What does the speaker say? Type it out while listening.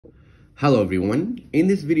Hello everyone, in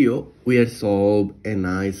this video we are solve a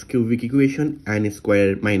nice cubic equation n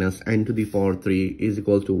square minus n to the power 3 is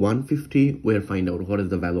equal to 150. We'll find out what is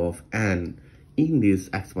the value of n in this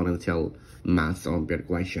exponential mass ampere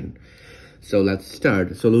question. So let's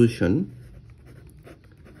start solution.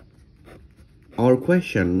 Our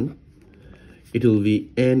question, it will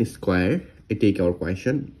be n square. I take our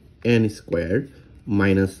question, n square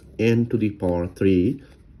minus n to the power 3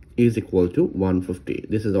 is equal to 150.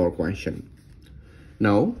 This is our question.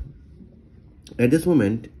 Now at this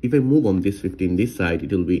moment, if I move on this 15 this side,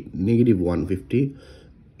 it will be negative 150.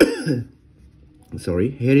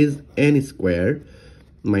 Sorry, here is n square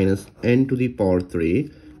minus n to the power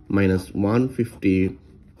 3 minus 150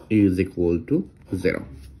 is equal to 0.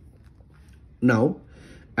 Now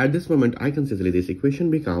at this moment, I can say this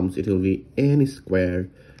equation becomes, it will be n square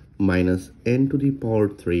minus n to the power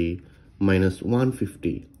 3 minus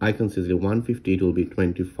 150. I consider 150, it will be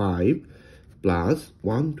 25 plus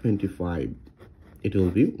 125. It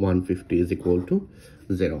will be 150 is equal to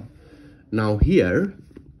 0. Now here,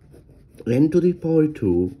 n to the power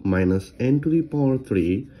 2 minus n to the power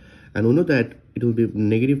 3, and we know that it will be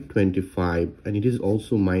negative 25, and it is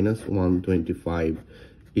also minus 125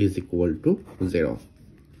 is equal to 0.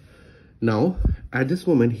 Now at this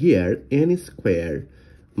moment here, n square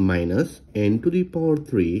minus n to the power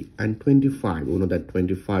 3 and 25. We know that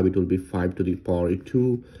 25, it will be 5 to the power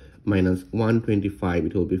 2 minus 125,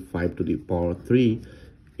 it will be 5 to the power 3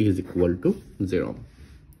 is equal to 0.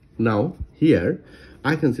 Now here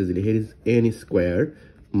I can say that here is n square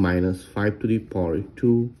minus 5 to the power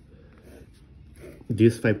 2,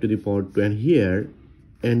 this 5 to the power 2, and here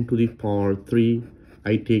n to the power 3,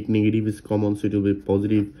 I take negative is common, so it will be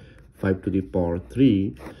positive 5 to the power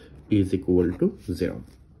 3 is equal to 0.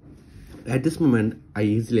 At this moment, I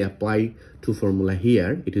easily apply two formula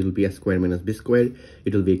here. It will be a square minus b square.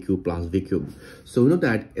 It will be a cube plus v cube. So we know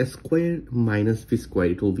that a square minus v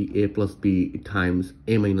square, it will be a plus b times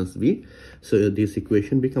a minus b. So this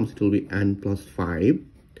equation becomes, it will be n plus 5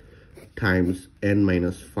 times n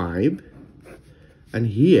minus 5. And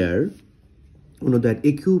here, we know that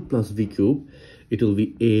a cube plus v cube, it will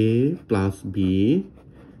be a plus b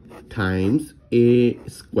times a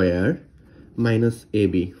square minus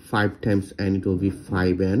ab. 5 times n, it will be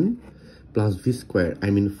 5n plus v square, I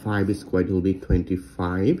mean 5 squared, it will be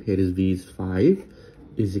 25. Here is v is 5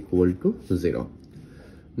 is equal to 0.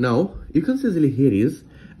 Now you can see easily here is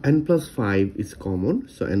n plus 5 is common,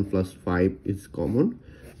 so n plus 5 is common.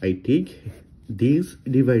 I take this,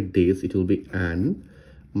 divide this, it will be n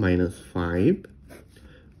minus 5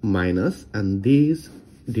 minus, and this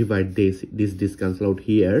divide this cancel out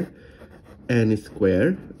here, n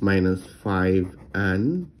square minus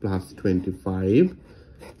 5n plus 25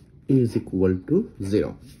 is equal to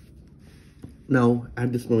 0. Now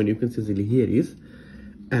at this moment, you can see easily here is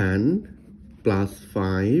n plus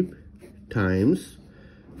 5 times,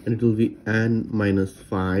 and it will be n minus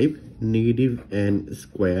 5 negative n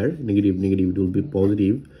square, negative it will be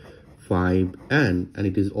positive 5n, and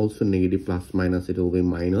it is also negative plus minus, it will be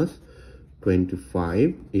minus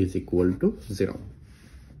 25 is equal to 0.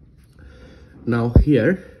 Now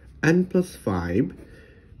here n plus 5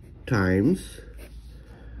 times,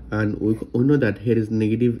 and we know that here is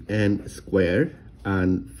negative n square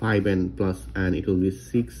and 5n plus n, it will be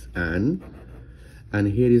 6n, and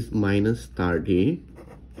here is minus 30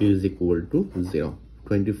 is equal to 0.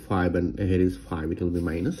 25 and here is 5, it will be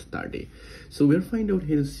minus 30. So we'll find out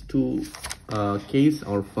here is two case.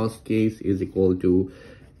 Our first case is equal to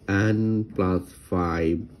n plus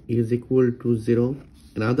 5 is equal to 0.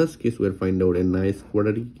 In other case, we'll find out a nice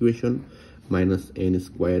quadratic equation, minus n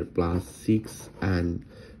square plus 6 and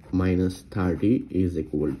minus 30 is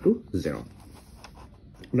equal to 0.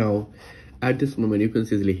 Now at this moment, you can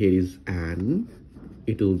see easily here is n,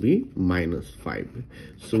 it will be minus 5.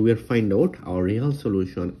 So we'll find out our real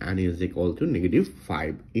solution, n is equal to negative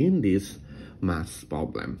 5 in this math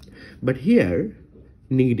problem. But here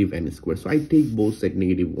negative n square, so I take both side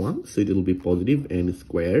negative 1, so it will be positive n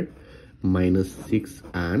square minus 6,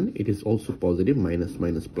 and it is also positive minus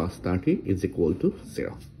plus 30 is equal to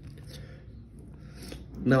 0.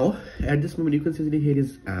 Now at this moment, you can see that here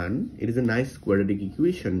is n, it is a nice quadratic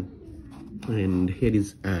equation, and here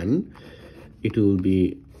is n, it will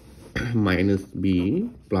be minus b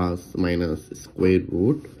plus minus square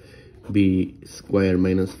root b square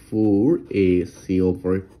minus 4ac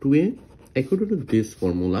over 2a. According to this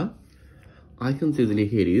formula, I can say that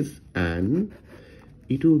here is n,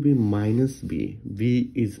 it will be minus b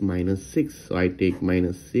is minus 6, so I take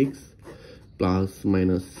minus 6 plus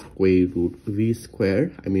minus square root v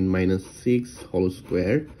square, I mean minus 6 whole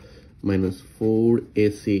square minus 4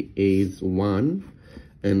 AC is 1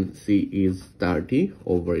 and C is 30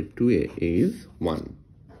 over 2A is 1.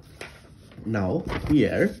 Now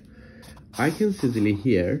here I can easily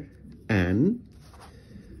here and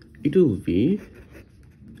it will be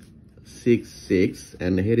 6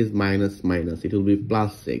 and here is minus minus, it will be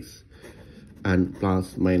plus 6 and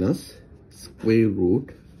plus minus square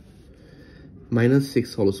root minus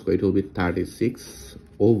 6 whole square, it will be 36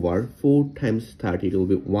 over 4 times 30, it will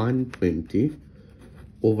be 120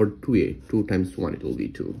 over 2A, 2 times 1, it will be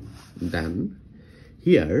 2. Then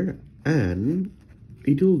here and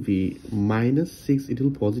it will be minus 6, it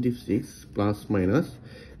will positive 6 plus minus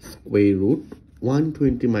square root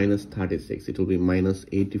 120 minus 36, it will be minus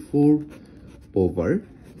 84 over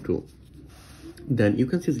 2. Then you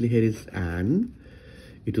can see here is and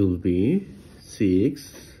it will be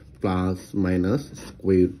 6 plus minus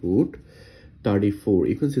square root 34.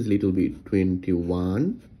 You can see it will be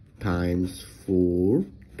 21 times 4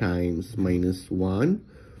 times minus 1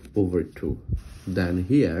 over 2. Then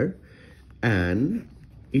here and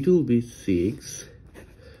it will be 6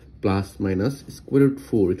 plus minus square root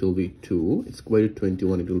 4, it will be 2, square root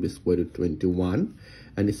 21, it will be square root 21,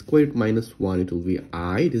 and square root minus 1, it will be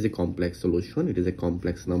I. It is a complex solution, it is a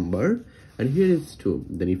complex number, and here is 2.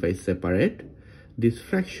 Then if I separate this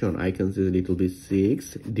fraction, I can see that it will be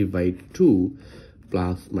 6 divide 2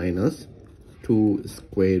 plus minus 2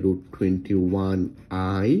 square root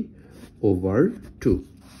 21I over 2.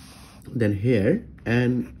 Then here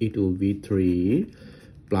and it will be 3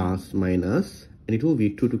 plus minus, and it will be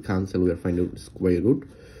 2 to cancel, we are finding square root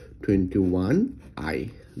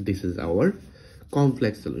 21I. This is our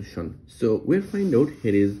complex solution. So we'll find out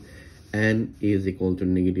here is n is equal to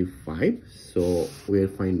 -5. So we'll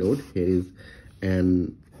find out here is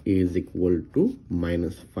n is equal to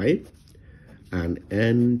 -5 and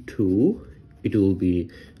n2 it will be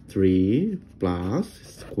 3 plus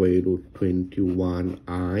square root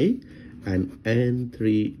 21I and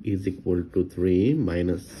n3 is equal to 3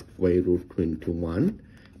 minus square root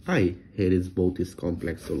 21I. Here is both is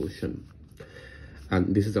complex solution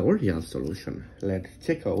and this is our real solution. Let's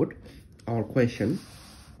check out our question.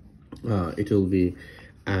 It will be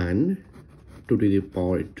n to the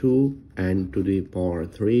power 2 and to the power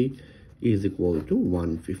 3 is equal to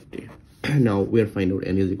 150. Now we are finding out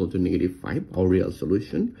n is equal to -5, our real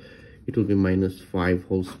solution. It will be -5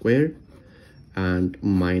 whole square and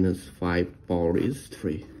 -5 power is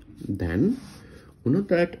 3. Then we know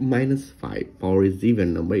that -5 power is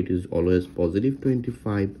even number, it is always positive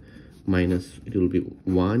 25 minus it will be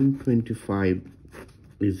 125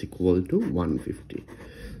 is equal to 150.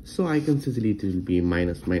 So I can see it will be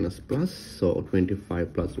minus minus plus, so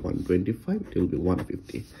 25 plus 125 it will be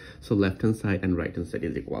 150. So left hand side and right hand side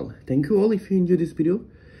is equal. Thank you all. If you enjoyed this video,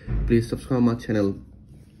 please subscribe my channel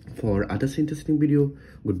for other interesting video.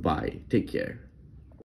 Goodbye, take care.